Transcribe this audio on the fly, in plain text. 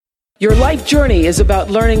Your life journey is about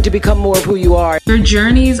learning to become more of who you are. Your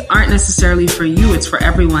journeys aren't necessarily for you, it's for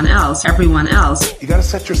everyone else. You got to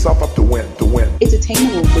set yourself up to win. It's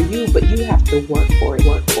attainable for you, but you have to work for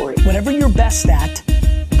it. Whatever you're best at,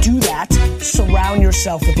 do that. Surround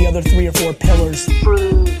yourself with the other 3 or 4 pillars.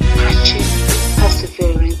 Through passion,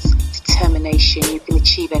 perseverance, determination, you can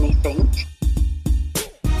achieve anything.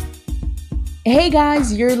 Hey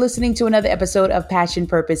guys, you're listening to another episode of Passion,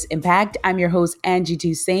 Purpose, Impact. I'm your host, Angie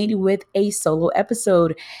Toussaint, with a solo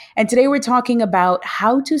episode. And today we're talking about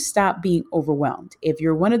how to stop being overwhelmed. If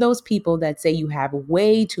you're one of those people that say you have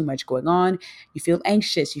way too much going on, you feel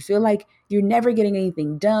anxious, you feel like you're never getting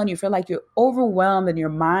anything done, you feel like you're overwhelmed and your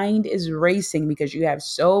mind is racing because you have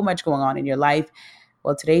so much going on in your life.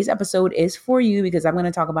 Well, today's episode is for you because I'm going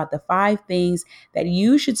to talk about the 5 things that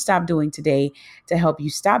you should stop doing today to help you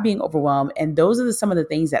stop being overwhelmed. And those are some of the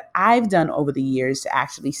things that I've done over the years to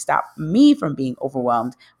actually stop me from being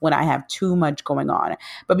overwhelmed when I have too much going on.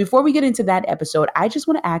 But before we get into that episode, I just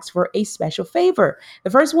want to ask for a special favor. The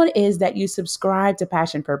first one is that you subscribe to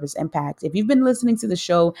Passion, Purpose, Impact. If you've been listening to the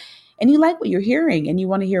show and you like what you're hearing and you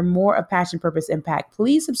want to hear more of Passion, Purpose, Impact,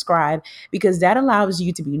 please subscribe because that allows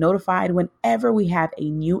you to be notified whenever we have a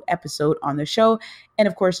new episode on the show. And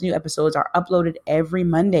of course, new episodes are uploaded every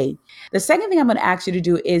Monday. The second thing I'm going to ask you to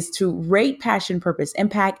do is to rate Passion, Purpose,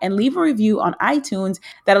 Impact and leave a review on iTunes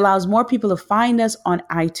that allows more people to find us on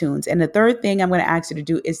iTunes. And the third thing I'm going to ask you to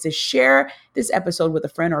do is to share this episode with a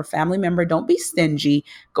friend or a family member. Don't be stingy.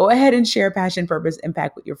 Go ahead and share Passion, Purpose,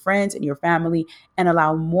 Impact with your friends and your family and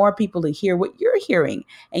allow more people to hear what you're hearing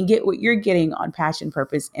and get what you're getting on Passion,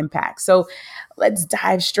 Purpose, Impact. So let's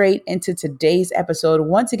dive straight into today's episode.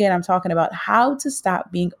 Once again, I'm talking about how to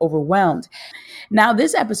stop being overwhelmed. Now,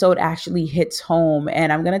 this episode actually hits home,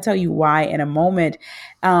 and I'm going to tell you why in a moment.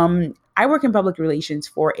 I work in public relations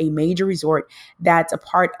for a major resort that's a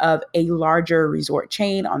part of a larger resort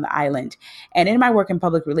chain on the island. And in my work in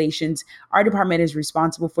public relations, our department is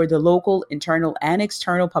responsible for the local, internal, and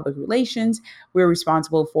external public relations. We're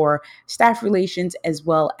responsible for staff relations as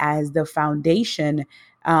well as the foundation,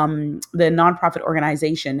 the nonprofit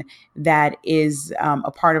organization that is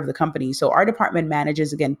a part of the company. So our department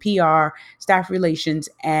manages, again, PR, staff relations,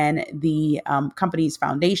 and the company's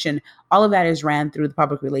foundation. All of that is ran through the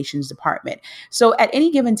public relations department. So at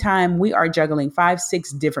any given time, we are juggling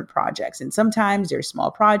 5-6 different projects. And sometimes they're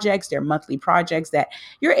small projects, they're monthly projects that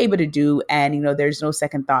you're able to do. And, there's no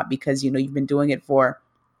second thought because, you've been doing it for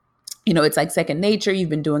it's like second nature. You've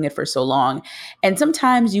been doing it for so long. And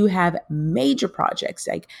sometimes you have major projects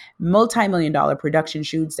like multi-million-dollar production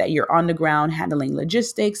shoots that you're on the ground handling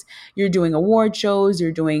logistics. You're doing award shows.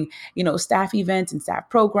 You're doing, staff events and staff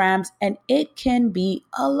programs. And it can be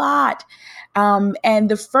a lot. And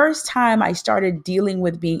the first time I started dealing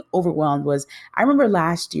with being overwhelmed was, I remember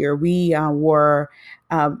last year we were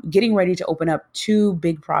getting ready to open up 2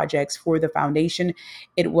 big projects for the foundation.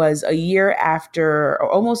 It was a year after,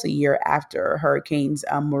 or almost a year after hurricanes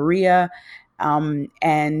Maria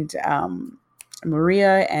and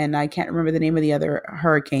I can't remember the name of the other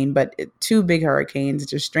hurricane, but 2 big hurricanes.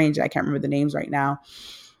 It's just strange. I can't remember the names right now.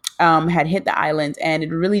 Had hit the island and it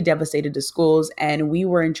really devastated the schools. And we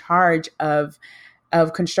were in charge of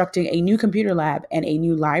constructing a new computer lab and a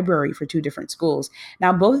new library for 2 different schools.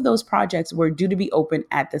 Now, both of those projects were due to be open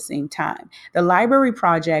at the same time. The library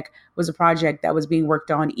project was a project that was being worked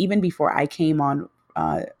on even before I came on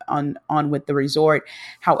with the resort.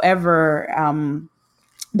 However,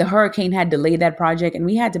 the hurricane had delayed that project and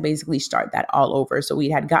we had to basically start that all over. So we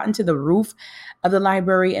had gotten to the roof of the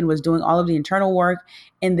library and was doing all of the internal work.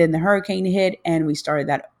 And then the hurricane hit and we started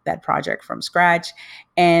that project from scratch.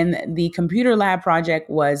 And the computer lab project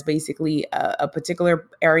was basically a particular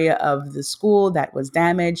area of the school that was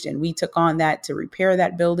damaged. And we took on that to repair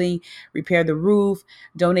that building, repair the roof,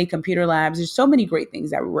 donate computer labs. There's so many great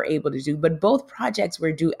things that we were able to do, but both projects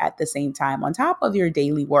were due at the same time on top of your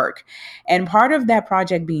daily work. And part of that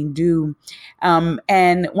project being due,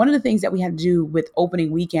 and one of the things that we had to do with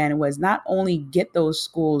opening weekend was not only get those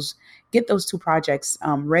 2 projects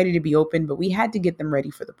ready to be open, but we had to get them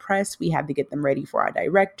ready for the press. We had to get them ready for our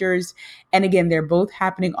directors. And again, they're both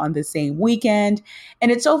happening on the same weekend.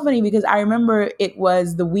 And it's so funny because I remember it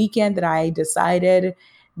was the weekend that I decided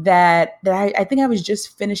that I think I was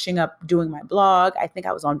just finishing up doing my blog. I think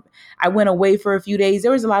I went away for a few days.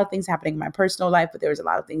 There was a lot of things happening in my personal life, but there was a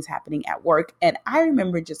lot of things happening at work. And I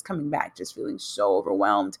remember just coming back, just feeling so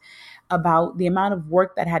overwhelmed about the amount of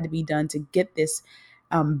work that had to be done to get this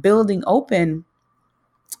building open,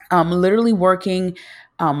 literally working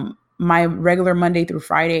my regular Monday through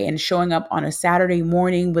Friday and showing up on a Saturday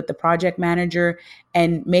morning with the project manager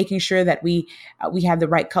and making sure that we have the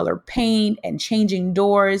right color paint and changing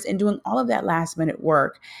doors and doing all of that last minute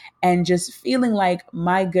work and just feeling like,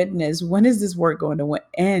 my goodness, when is this work going to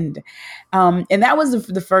end? And that was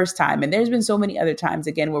the first time. And there's been so many other times,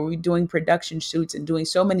 again, where we're doing production shoots and doing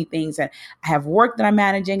so many things. And I have work that I'm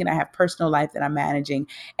managing and I have personal life that I'm managing.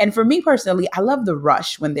 And for me personally, I love the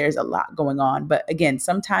rush when there's a lot going on. But again,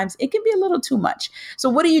 sometimes it can be a little too much. So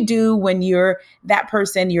what do you do when you're that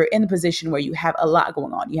person, you're in the position where you have a lot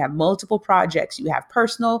going on? You have multiple projects, you have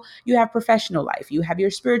personal, you have professional life, you have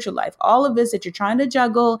your spiritual life, all of this that you're trying to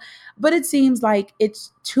juggle, but it seems like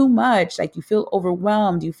it's too much. Like you feel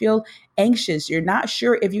overwhelmed, you feel anxious, you're not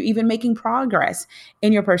sure if you're even making progress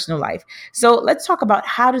in your personal life. So let's talk about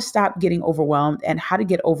how to stop getting overwhelmed and how to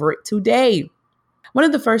get over it today. One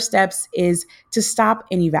of the first steps is to stop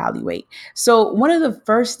and evaluate. So one of the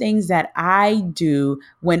first things that I do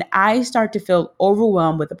when I start to feel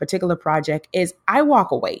overwhelmed with a particular project is I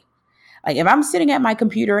walk away. Like if I'm sitting at my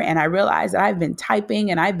computer and I realize that I've been typing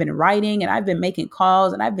and I've been writing and I've been making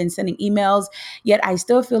calls and I've been sending emails, yet I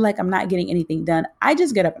still feel like I'm not getting anything done, I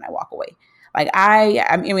just get up and I walk away. Like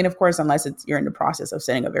I mean, of course, unless you're in the process of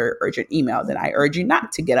sending a very urgent email, then I urge you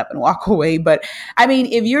not to get up and walk away. But I mean,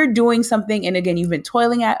 if you're doing something and again, you've been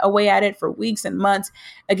toiling away at it for weeks and months,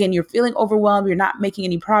 again, you're feeling overwhelmed, you're not making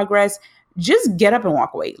any progress, just get up and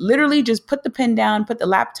walk away. Literally just put the pen down, put the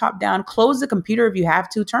laptop down, close the computer if you have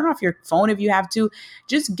to, turn off your phone if you have to,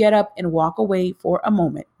 just get up and walk away for a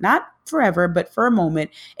moment, not forever, but for a moment,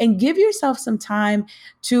 and give yourself some time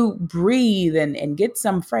to breathe and get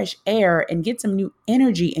some fresh air and get some new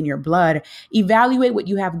energy in your blood. Evaluate what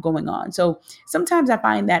you have going on. So sometimes I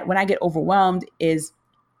find that when I get overwhelmed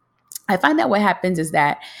what happens is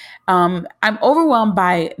that I'm overwhelmed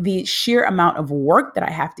by the sheer amount of work that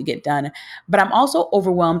I have to get done, but I'm also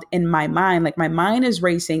overwhelmed in my mind. Like my mind is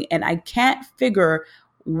racing and I can't figure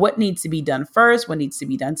what needs to be done first, what needs to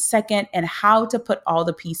be done second, and how to put all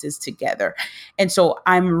the pieces together. And so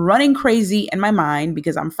I'm running crazy in my mind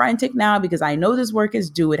because I'm frantic now because I know this work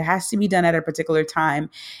is due. It has to be done at a particular time.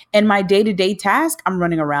 And my day-to-day task, I'm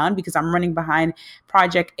running around because I'm running behind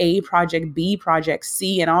project A, project B, project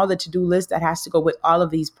C, and all the to-do list that has to go with all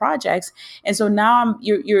of these projects. And so now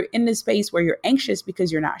you're in this space where you're anxious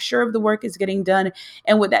because you're not sure if the work is getting done.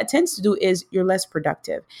 And what that tends to do is you're less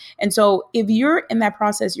productive. And so if you're in that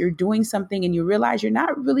process, you're doing something and you realize you're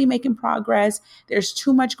not really making progress, there's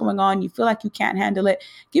too much going on, you feel like you can't handle it,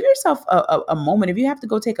 give yourself a moment. If you have to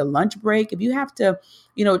go take a lunch break, if you have to,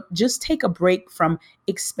 just take a break from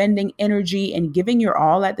expending energy and giving your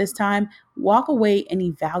all at this time, walk away and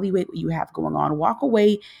evaluate what you have going on. Walk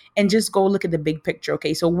away and just go look at the big picture.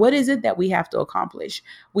 Okay, so what is it that we have to accomplish?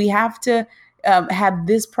 We have to have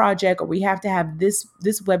this project, or we have to have this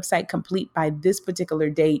website complete by this particular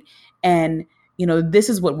date. And this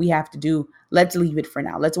is what we have to do. Let's leave it for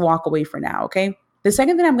now. Let's walk away for now. Okay. The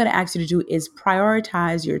second thing I'm going to ask you to do is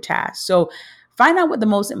prioritize your tasks. So find out what the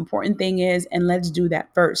most important thing is, and let's do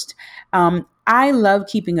that first. I love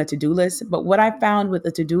keeping a to-do list, but what I found with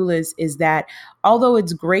a to-do list is that although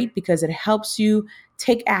it's great because it helps you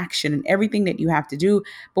take action in everything that you have to do,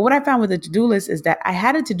 but what I found with a to-do list is that I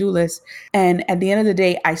had a to-do list, and at the end of the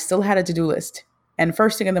day, I still had a to-do list. And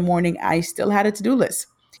first thing in the morning, I still had a to-do list.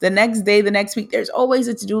 The next day, the next week, there's always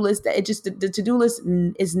a to-do list that the to-do list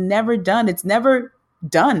is never done. It's never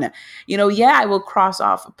done. I will cross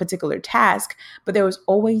off a particular task, but there was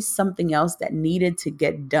always something else that needed to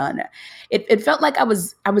get done. It felt like I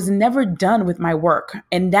was never done with my work,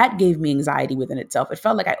 and that gave me anxiety within itself. It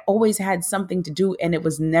felt like I always had something to do and it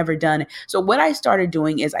was never done. So what I started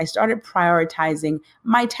doing is I started prioritizing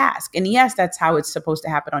my task. And yes, that's how it's supposed to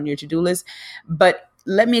happen on your to-do list, but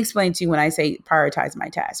let me explain to you when I say prioritize my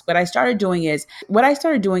task. What I started doing is I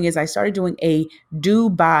started doing a do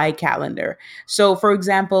by calendar. So for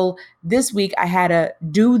example, this week I had a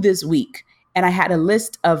do this week, and I had a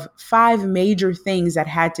list of 5 major things that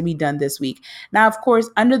had to be done this week. Now, of course,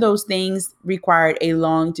 under those things required a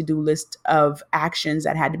long to-do list of actions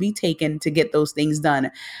that had to be taken to get those things done.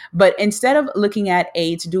 But instead of looking at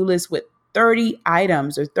a to-do list with 30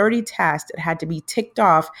 items or 30 tasks that had to be ticked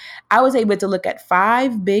off, I was able to look at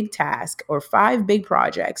 5 big tasks or 5 big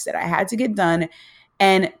projects that I had to get done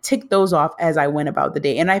and tick those off as I went about the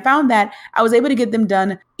day. And I found that I was able to get them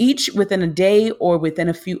done each within a day or within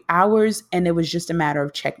a few hours. And it was just a matter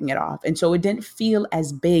of checking it off. And so it didn't feel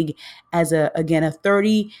as big as a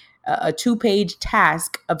 2-page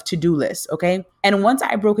task of to-do list. Okay. And once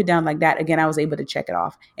I broke it down like that, again, I was able to check it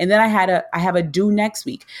off. And then I have a due next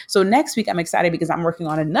week. So next week I'm excited because I'm working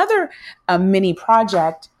on another mini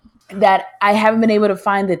project. that I haven't been able to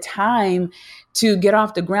find the time to get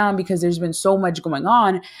off the ground because there's been so much going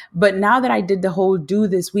on. But now that I did the whole do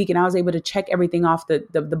this week and I was able to check everything off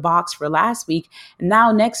the box for last week,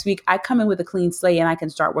 now next week I come in with a clean slate and I can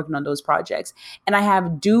start working on those projects. And I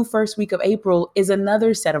have due first week of April is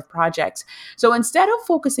another set of projects. So instead of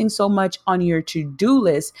focusing so much on your to-do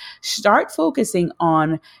list, start focusing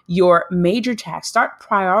on your major tasks. Start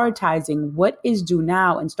prioritizing what is due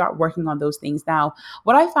now and start working on those things now.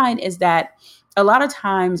 What I find is that a lot of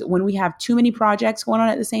times when we have too many projects going on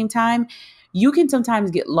at the same time, you can sometimes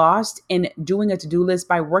get lost in doing a to-do list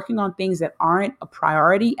by working on things that aren't a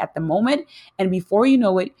priority at the moment. And before you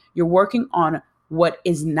know it, you're working on what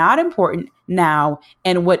is not important now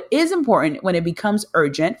and what is important when it becomes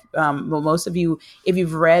urgent. Well, most of you, if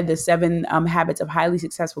you've read the 7 Habits of Highly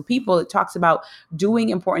Successful People, it talks about doing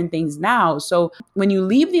important things now. So when you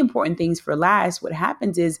leave the important things for last, what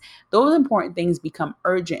happens is those important things become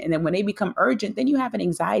urgent. And then when they become urgent, then you have an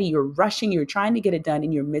anxiety, you're rushing, you're trying to get it done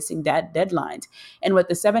and you're missing that deadlines. And what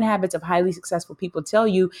the 7 Habits of Highly Successful People tell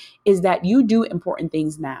you is that you do important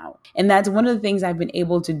things now. And that's one of the things I've been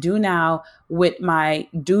able to do now with my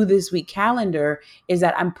do this week calendar is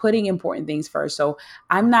that I'm putting important things first. So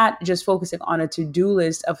I'm not just focusing on a to-do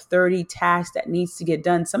list of 30 tasks that needs to get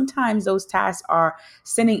done. Sometimes those tasks are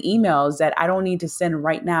sending emails that I don't need to send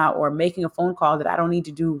right now, or making a phone call that I don't need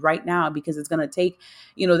to do right now because it's going to take,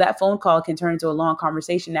 that phone call can turn into a long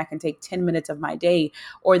conversation that can take 10 minutes of my day,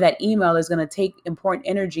 or that email is going to take important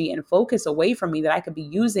energy and focus away from me that I could be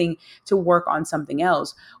using to work on something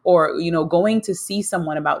else, or, going to see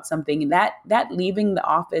someone about something, and that leaving the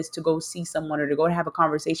office to go see someone or to go to have a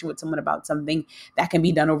conversation with someone about something that can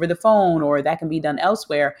be done over the phone or that can be done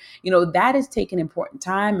elsewhere, that is taking important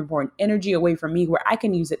time, important energy away from me where I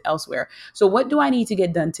can use it elsewhere. So what do I need to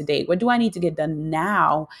get done today? What do I need to get done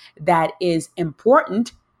now that is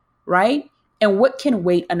important, right? And what can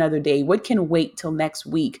wait another day? What can wait till next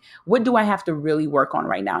week? What do I have to really work on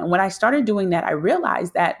right now? And when I started doing that, I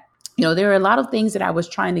realized that there are a lot of things that I was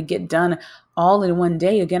trying to get done all in one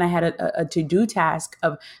day. Again, I had a to-do task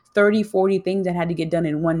of 30, 40 things that had to get done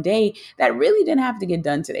in one day that really didn't have to get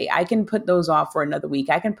done today. I can put those off for another week.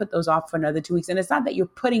 I can put those off for another 2 weeks. And it's not that you're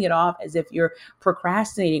putting it off as if you're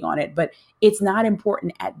procrastinating on it, but it's not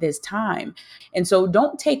important at this time. And so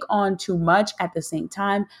don't take on too much at the same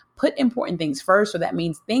time. Put important things first. So that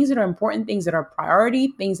means things that are important, things that are priority,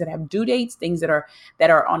 things that have due dates, things that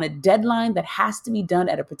are on a deadline that has to be done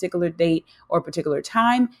at a particular date or a particular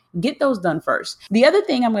time. Get those done first. The other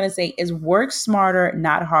thing I'm going to say is work smarter,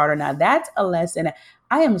 not harder. Now that's a lesson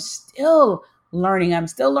I am still learning. I'm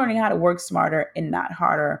still learning how to work smarter and not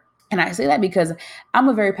harder. And I say that because I'm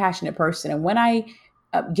a very passionate person. And when I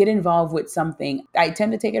get involved with something, I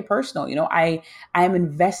tend to take it personal. I am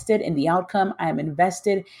invested in the outcome. I am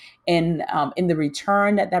invested in the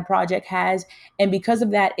return that project has. And because of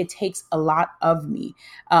that, it takes a lot of me.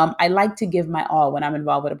 I like to give my all when I'm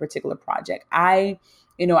involved with a particular project.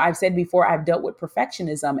 I've said before, I've dealt with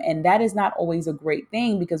perfectionism, and that is not always a great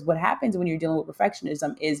thing, because what happens when you're dealing with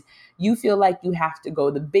perfectionism is you feel like you have to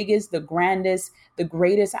go the biggest, the grandest, the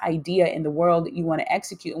greatest idea in the world that you want to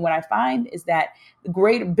execute. And what I find is that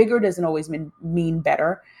bigger doesn't always mean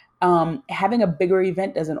better. Having a bigger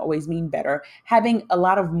event doesn't always mean better. Having a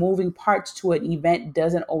lot of moving parts to an event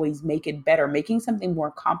doesn't always make it better. Making something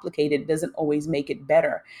more complicated doesn't always make it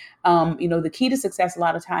better. The key to success a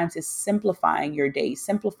lot of times is simplifying your day,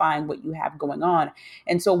 simplifying what you have going on.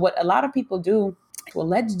 And so what a lot of people do, well,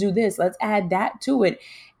 let's do this, let's add that to it.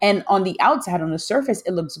 And on the outside, on the surface,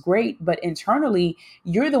 it looks great. But internally,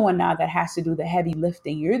 you're the one now that has to do the heavy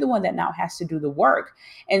lifting. You're the one that now has to do the work.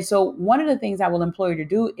 And so one of the things I will implore you to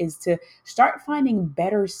do is to start finding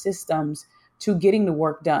better systems to getting the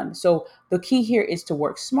work done. So the key here is to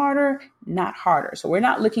work smarter, not harder. So we're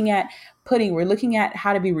looking at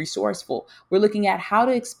how to be resourceful. We're looking at how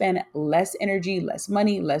to expend less energy, less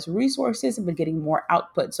money, less resources, but getting more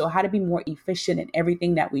output. So how to be more efficient in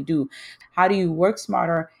everything that we do. How do you work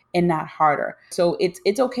smarter and not harder? So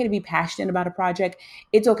it's okay to be passionate about a project.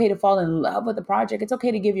 It's okay to fall in love with the project. It's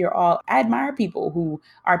okay to give your all. I admire people who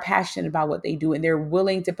are passionate about what they do and they're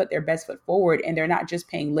willing to put their best foot forward, and they're not just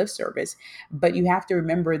paying lip service. But you have to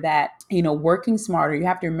remember that, working smarter, you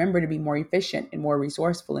have to remember to be more efficient and more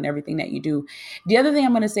resourceful in everything that you do. The other thing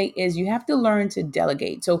I'm going to say is you have to learn to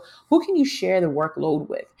delegate. So who can you share the workload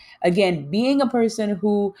with? Again, being a person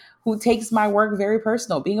who takes my work very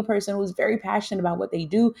personal, being a person who's very passionate about what they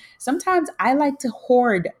do, sometimes I like to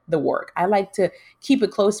hoard the work. I like to keep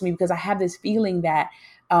it close to me because I have this feeling that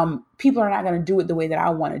people are not going to do it the way that I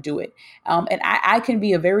want to do it. And I can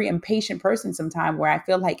be a very impatient person sometimes where I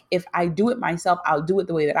feel like if I do it myself, I'll do it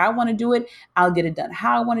the way that I want to do it. I'll get it done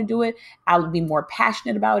how I want to do it. I'll be more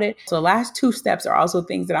passionate about it. So the last 2 steps are also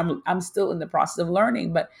things that I'm still in the process of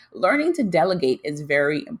learning, but learning to delegate is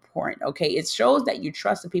very important. Okay. It shows that you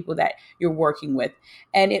trust the people that you're working with.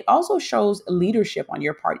 And it also shows leadership on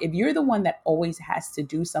your part. If you're the one that always has to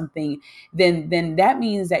do something, then that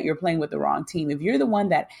means that you're playing with the wrong team. If you're the one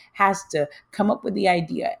that has to come up with the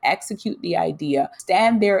idea, execute the idea,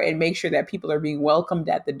 stand there and make sure that people are being welcomed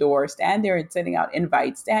at the door, stand there and sending out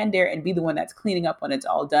invites, stand there and be the one that's cleaning up when it's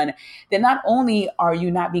all done, then not only are you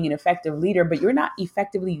not being an effective leader, but you're not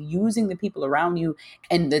effectively using the people around you,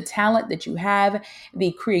 and the talent that you have,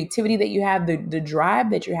 the creativity that you have, the drive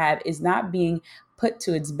that you have is not being put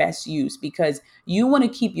to its best use, because you want to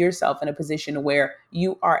keep yourself in a position where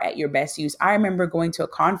you are at your best use. I remember going to a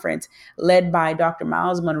conference led by Dr.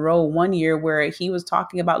 Miles Monroe one year where he was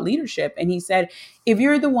talking about leadership. And he said, if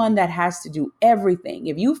you're the one that has to do everything,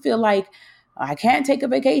 if you feel like I can't take a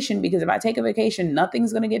vacation because if I take a vacation,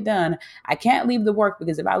 nothing's going to get done. I can't leave the work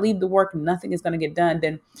because if I leave the work, nothing is going to get done.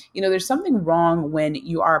 Then, there's something wrong when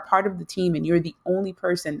you are a part of the team and you're the only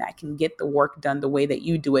person that can get the work done the way that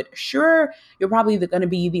you do it. Sure, you're probably going to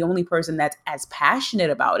be the only person that's as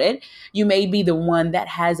passionate about it. You may be the one that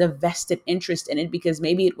has a vested interest in it because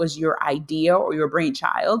maybe it was your idea or your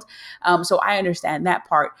brainchild. So I understand that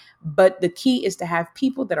part. But the key is to have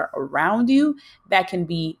people that are around you that can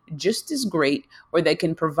be just as great or that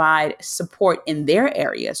can provide support in their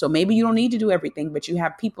area. So maybe you don't need to do everything, but you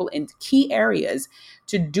have people in key areas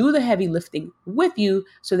to do the heavy lifting with you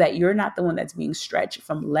so that you're not the one that's being stretched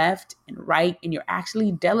from left and right, and you're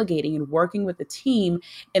actually delegating and working with the team,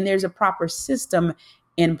 and there's a proper system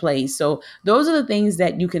in place. So those are the things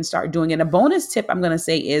that you can start doing. And a bonus tip I'm going to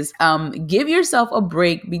say is give yourself a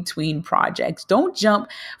break between projects. Don't jump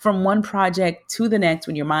from one project to the next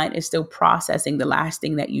when your mind is still processing the last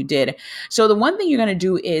thing that you did. So the one thing you're going to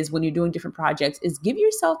do is when you're doing different projects is give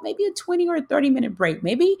yourself maybe a 20 or a 30-minute break.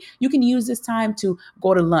 Maybe you can use this time to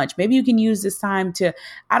go to lunch. Maybe you can use this time to,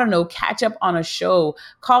 catch up on a show,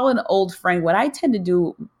 call an old friend. What I tend to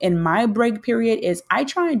do in my break period is I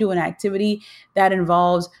try and do an activity that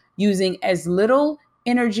involves using as little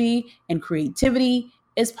energy and creativity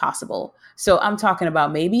as possible. So I'm talking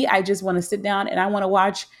about maybe I just want to sit down and I want to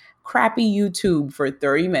watch crappy YouTube for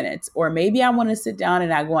 30 minutes, or maybe I want to sit down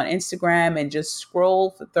and I go on Instagram and just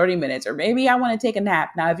scroll for 30 minutes, or maybe I want to take a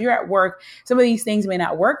nap. Now, if you're at work, some of these things may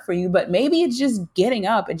not work for you, but maybe it's just getting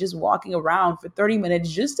up and just walking around for 30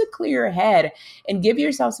 minutes just to clear your head and give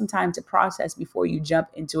yourself some time to process before you jump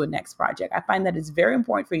into a next project. I find that it's very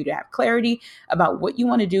important for you to have clarity about what you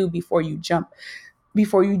want to do before you jump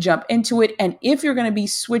into it. And if you're going to be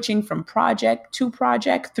switching from project to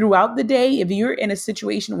project throughout the day, if you're in a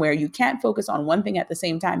situation where you can't focus on one thing at the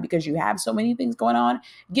same time because you have so many things going on,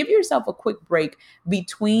 give yourself a quick break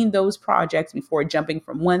between those projects before jumping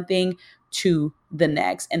from one thing to the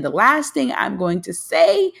next. And the last thing I'm going to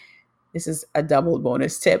say, this is a double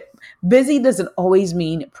bonus tip. Busy doesn't always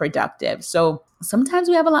mean productive. So sometimes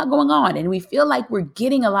we have a lot going on and we feel like we're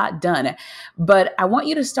getting a lot done, but I want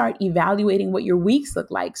you to start evaluating what your weeks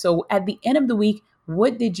look like. So at the end of the week,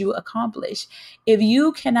 what did you accomplish? If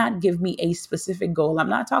you cannot give me a specific goal, I'm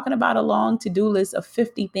not talking about a long to-do list of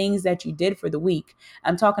 50 things that you did for the week.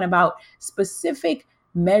 I'm talking about specific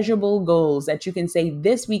measurable goals that you can say,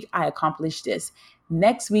 this week I accomplished this.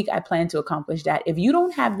 Next week, I plan to accomplish that. If you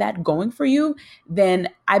don't have that going for you, then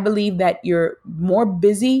I believe that you're more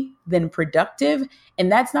busy than productive. And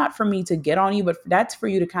that's not for me to get on you, but that's for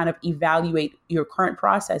you to kind of evaluate your current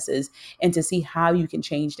processes and to see how you can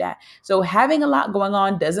change that. So having a lot going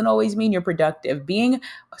on doesn't always mean you're productive. Being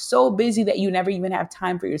so busy that you never even have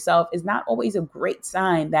time for yourself is not always a great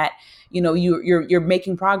sign that, you're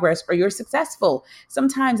making progress or you're successful.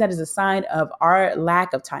 Sometimes that is a sign of our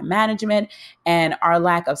lack of time management and our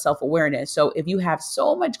lack of self-awareness. So if you have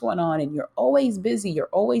so much going on and you're always busy, you're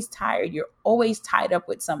always tired, you're always tied up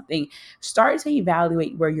with something, start to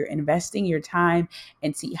evaluate where you're investing your time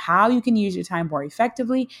and see how you can use your time more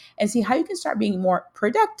effectively and see how you can start being more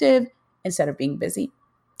productive instead of being busy.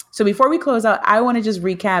 So before we close out, I want to just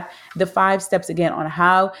recap the 5 steps again on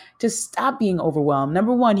how to stop being overwhelmed.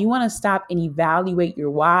 Number 1, you want to stop and evaluate your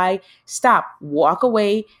why. Stop, walk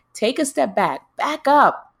away, take a step back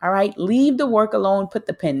up. All right. Leave the work alone, put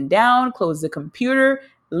the pen down, close the computer,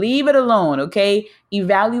 leave it alone. Okay.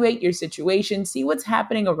 Evaluate your situation, see what's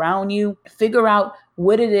happening around you, figure out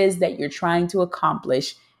what it is that you're trying to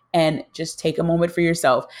accomplish, and just take a moment for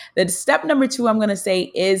yourself. The step number 2 I'm going to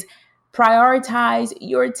say is Prioritize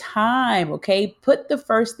your time, okay? Put the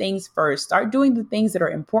first things first. Start doing the things that are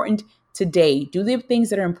important today. Do the things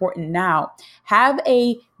that are important now. Have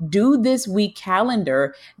a do this week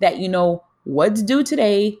calendar that you know what's due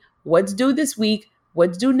today, what's due this week,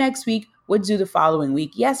 what's due next week, what's due the following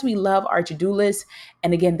week. Yes, we love our to-do lists.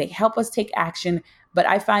 And again, they help us take action. But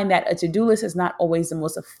I find that a to-do list is not always the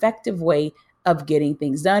most effective way of getting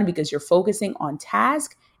things done because you're focusing on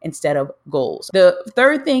tasks instead of goals. The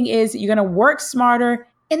third thing is you're going to work smarter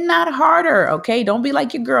and not harder, okay? Don't be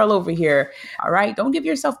like your girl over here, all right? Don't give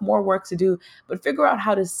yourself more work to do, but figure out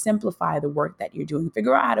how to simplify the work that you're doing.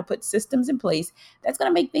 Figure out how to put systems in place that's gonna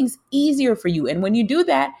make things easier for you. And when you do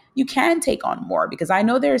that, you can take on more because I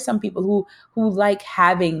know there are some people who like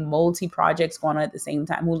having multi-projects going on at the same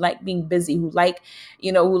time, who like being busy, who like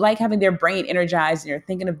having their brain energized and you're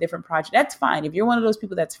thinking of different projects. That's fine. If you're one of those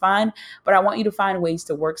people, that's fine. But I want you to find ways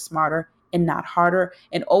to work smarter and not harder,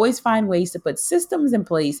 and always find ways to put systems in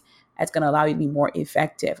place that's going to allow you to be more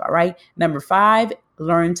effective. All right. Number 5,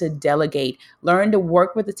 learn to delegate. Learn to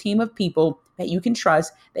work with a team of people that you can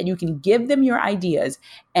trust, that you can give them your ideas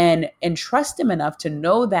and trust them enough to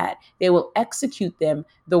know that they will execute them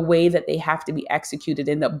the way that they have to be executed.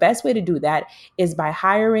 And the best way to do that is by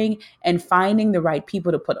hiring and finding the right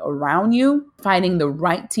people to put around you, finding the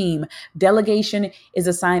right team. Delegation is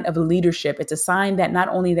a sign of leadership. It's a sign that not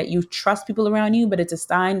only that you trust people around you, but it's a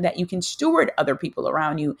sign that you can steward other people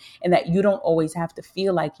around you and that you don't always have to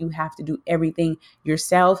feel like you have to do everything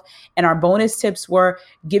yourself. And our bonus tips were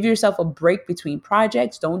give yourself a break between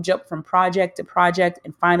projects. Don't jump from project to project.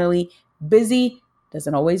 And finally, busy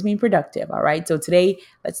doesn't always mean productive. All right. So today,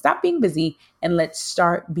 let's stop being busy and let's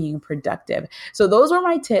start being productive. So those were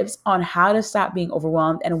my tips on how to stop being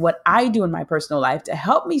overwhelmed and what I do in my personal life to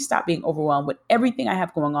help me stop being overwhelmed with everything I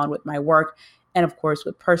have going on with my work and of course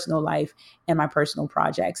with personal life and my personal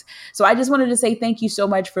projects. So I just wanted to say thank you so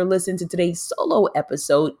much for listening to today's solo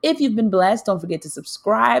episode. If you've been blessed, don't forget to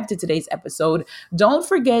subscribe to today's episode. Don't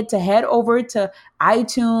forget to head over to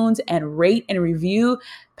iTunes and rate and review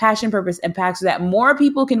Passion, Purpose, Impact so that more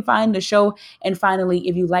people can find the show. And finally,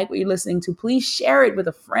 if you like what you're listening to, please share it with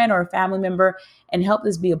a friend or a family member and help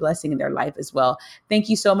this be a blessing in their life as well. Thank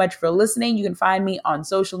you so much for listening. You can find me on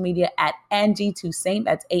social media at Angie Toussaint.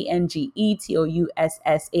 That's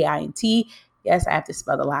ANGETOUSSAINT. Yes, I have to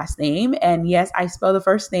spell the last name. And yes, I spell the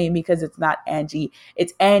first name because it's not Angie.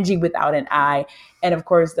 It's Angie without an I. And of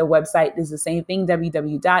course, the website is the same thing,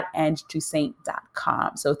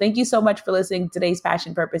 www.angietoussaint.com. So thank you so much for listening to today's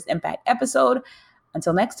Passion, Purpose, Impact episode.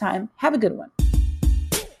 Until next time, have a good one.